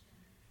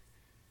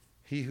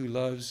 He who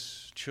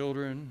loves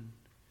children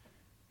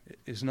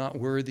is not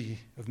worthy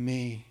of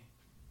me.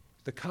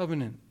 The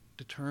covenant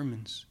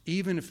determines,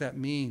 even if that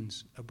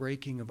means a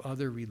breaking of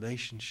other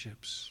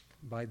relationships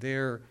by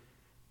their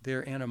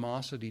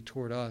animosity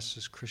toward us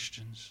as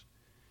Christians.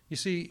 You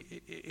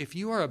see, if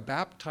you are a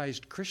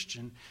baptized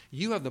Christian,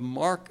 you have the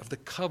mark of the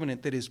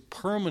covenant that is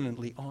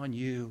permanently on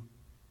you.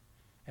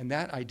 And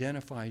that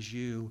identifies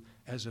you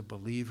as a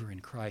believer in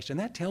Christ. And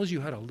that tells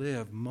you how to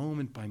live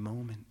moment by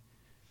moment.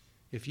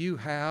 If you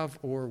have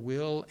or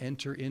will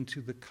enter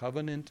into the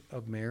covenant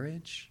of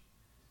marriage,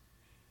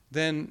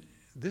 then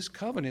this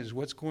covenant is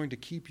what's going to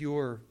keep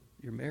your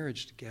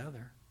marriage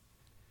together.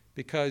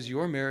 Because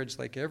your marriage,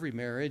 like every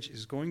marriage,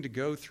 is going to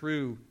go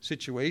through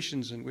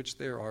situations in which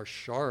there are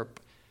sharp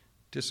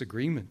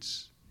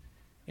disagreements.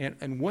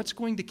 And what's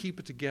going to keep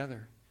it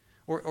together?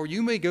 Or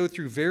you may go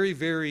through very,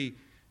 very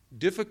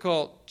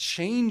difficult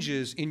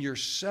changes in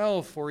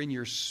yourself or in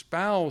your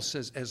spouse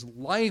as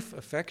life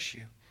affects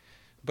you.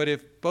 But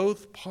if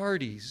both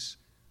parties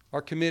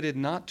are committed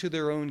not to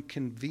their own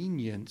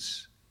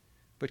convenience,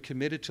 but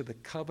committed to the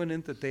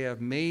covenant that they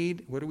have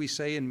made, what do we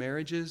say in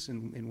marriages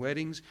and in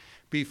weddings?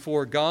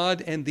 Before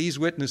God and these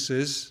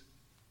witnesses,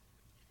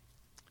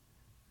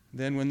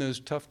 then when those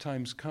tough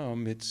times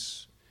come,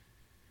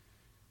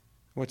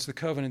 what's the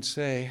covenant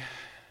say?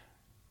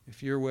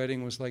 If your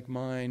wedding was like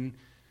mine,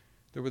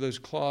 there were those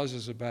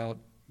clauses about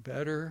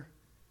better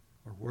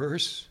or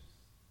worse,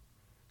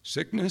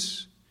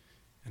 sickness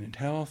and in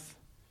health,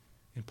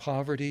 in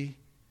poverty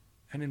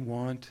and in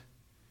want,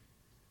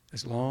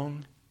 as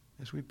long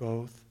as we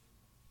both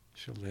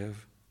shall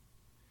live.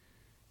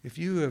 If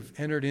you have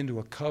entered into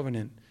a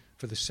covenant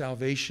for the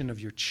salvation of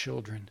your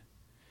children,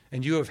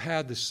 and you have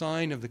had the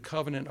sign of the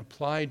covenant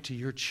applied to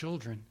your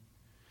children,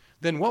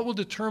 then what will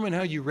determine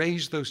how you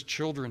raise those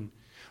children?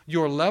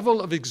 Your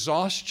level of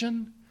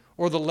exhaustion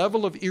or the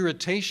level of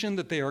irritation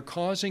that they are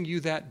causing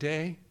you that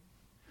day?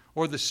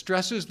 Or the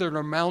stresses that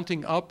are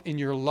mounting up in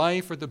your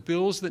life or the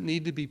bills that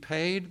need to be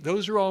paid?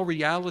 Those are all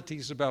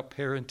realities about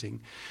parenting.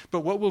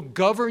 But what will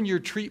govern your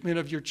treatment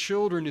of your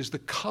children is the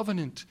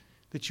covenant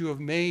that you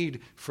have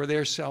made for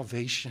their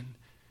salvation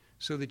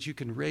so that you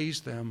can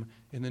raise them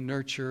in the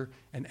nurture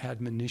and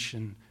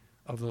admonition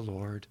of the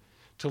Lord.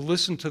 To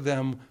listen to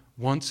them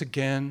once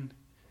again,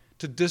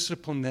 to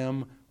discipline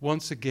them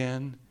once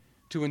again,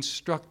 to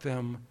instruct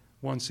them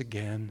once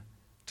again,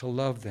 to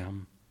love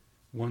them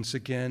once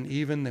again,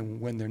 even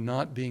when they're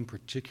not being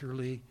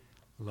particularly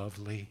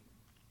lovely.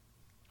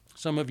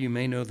 Some of you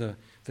may know the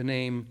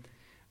name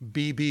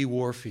B.B.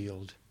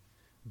 Warfield,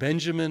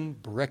 Benjamin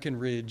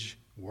Breckinridge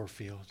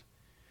Warfield.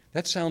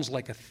 That sounds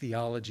like a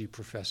theology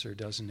professor,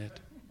 doesn't it?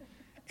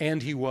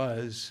 And he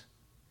was.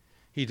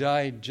 He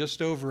died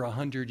just over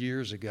 100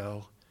 years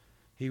ago.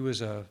 He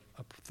was a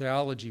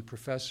theology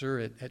professor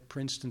at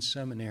Princeton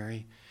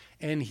Seminary,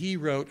 and he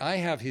wrote, I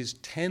have his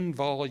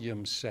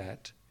 10-volume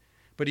set,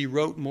 but he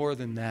wrote more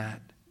than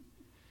that.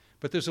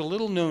 But there's a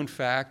little-known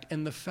fact,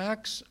 and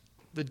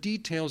the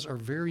details are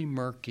very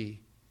murky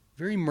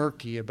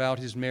about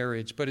his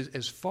marriage. But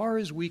as far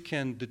as we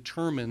can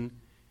determine,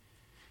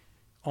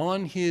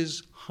 on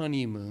his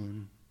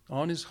honeymoon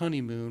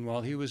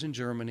while he was in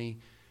Germany,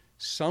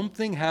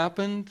 something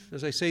happened.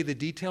 As I say, the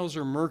details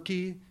are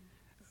murky,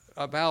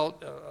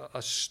 about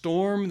a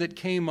storm that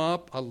came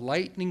up, a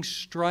lightning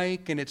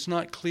strike, and it's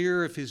not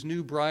clear if his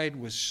new bride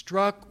was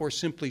struck or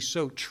simply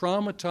so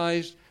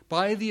traumatized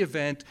by the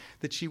event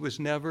that she was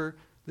never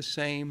the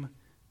same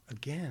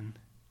again.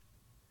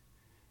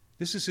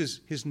 This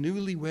is his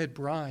newlywed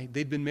bride.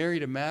 They'd been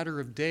married a matter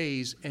of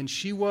days, and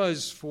she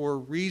was, for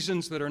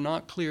reasons that are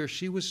not clear,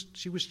 she was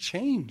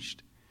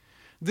changed.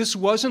 This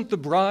wasn't the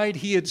bride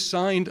he had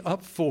signed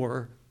up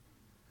for.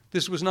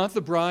 This was not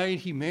the bride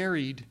he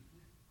married.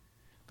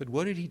 But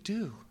what did he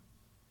do?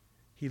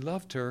 He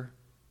loved her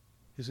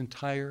his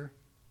entire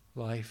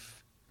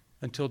life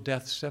until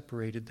death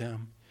separated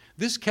them.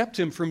 This kept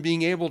him from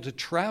being able to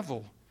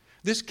travel.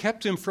 This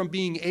kept him from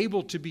being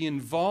able to be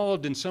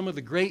involved in some of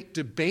the great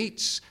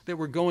debates that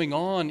were going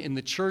on in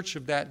the church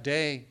of that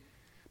day.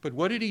 But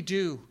what did he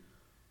do?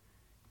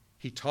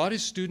 He taught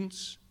his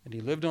students, and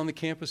he lived on the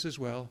campus as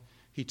well.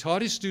 He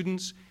taught his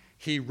students,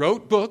 he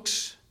wrote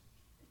books,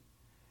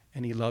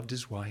 and he loved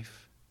his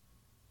wife.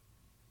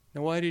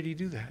 Now, why did he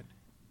do that?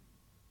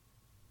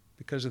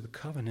 Because of the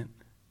covenant.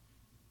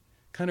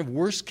 Kind of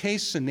worst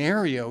case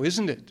scenario,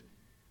 isn't it?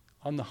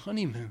 On the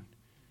honeymoon,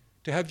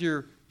 to have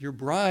your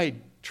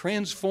bride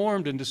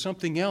transformed into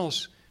something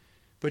else.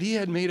 But he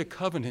had made a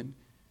covenant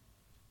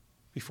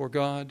before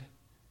God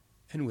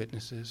and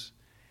witnesses,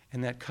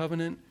 and that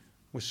covenant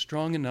was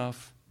strong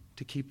enough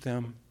to keep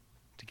them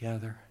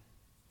together.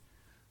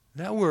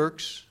 That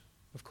works,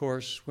 of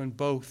course, when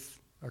both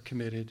are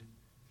committed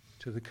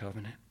to the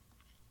covenant.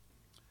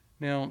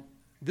 Now,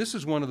 this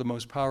is one of the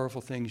most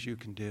powerful things you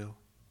can do,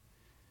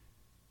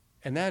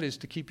 and that is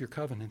to keep your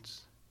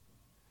covenants.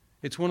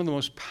 It's one of the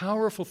most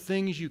powerful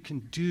things you can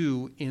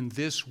do in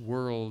this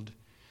world,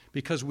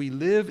 because we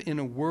live in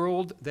a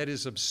world that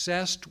is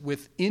obsessed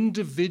with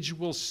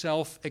individual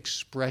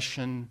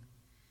self-expression.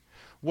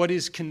 What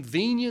is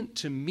convenient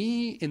to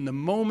me in the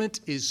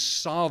moment is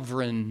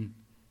sovereign.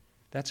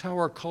 That's how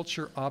our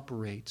culture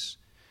operates.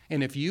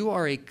 And if you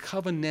are a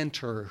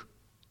covenanter,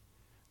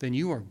 then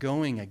you are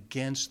going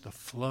against the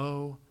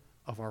flow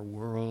of our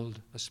world,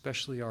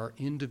 especially our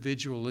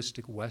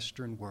individualistic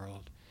Western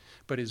world.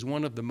 But is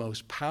one of the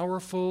most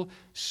powerful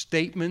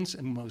statements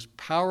and most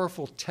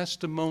powerful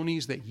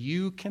testimonies that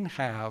you can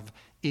have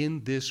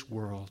in this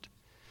world.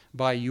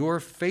 By your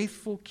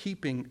faithful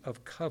keeping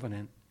of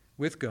covenant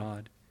with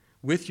God,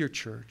 with your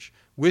church,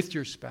 with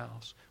your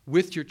spouse,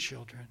 with your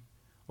children,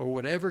 or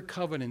whatever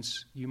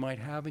covenants you might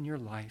have in your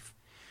life,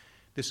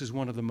 this is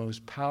one of the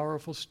most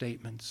powerful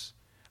statements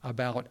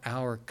about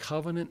our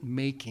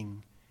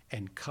covenant-making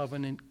and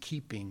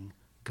covenant-keeping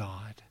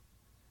God.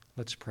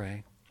 Let's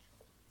pray.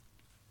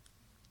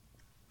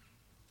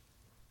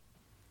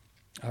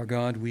 Our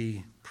God,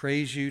 we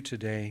praise you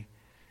today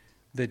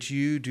that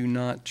you do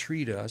not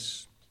treat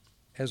us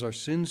as our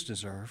sins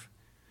deserve,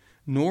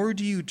 nor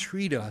do you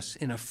treat us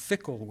in a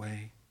fickle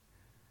way.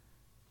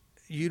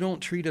 You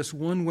don't treat us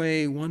one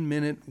way, 1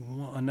 minute,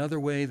 another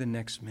way the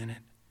next minute.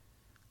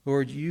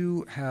 Lord,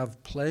 you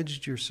have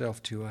pledged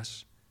yourself to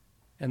us,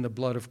 and the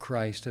blood of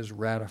Christ has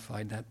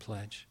ratified that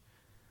pledge.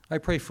 I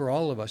pray for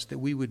all of us that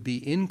we would be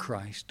in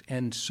Christ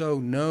and so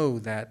know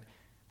that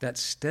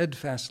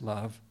steadfast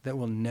love that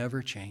will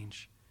never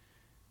change.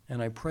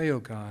 And I pray, O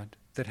God,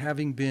 that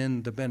having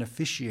been the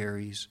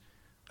beneficiaries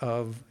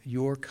of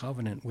your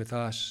covenant with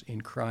us in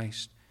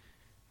Christ,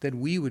 that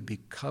we would be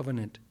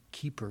covenant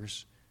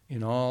keepers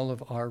in all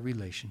of our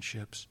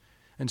relationships,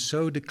 and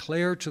so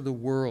declare to the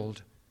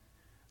world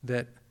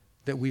that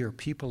we are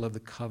people of the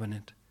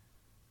covenant,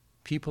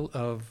 people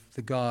of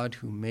the God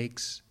who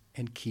makes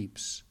and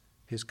keeps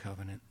his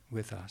covenant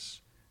with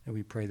us. And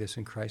we pray this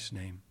in Christ's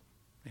name.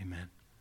 Amen.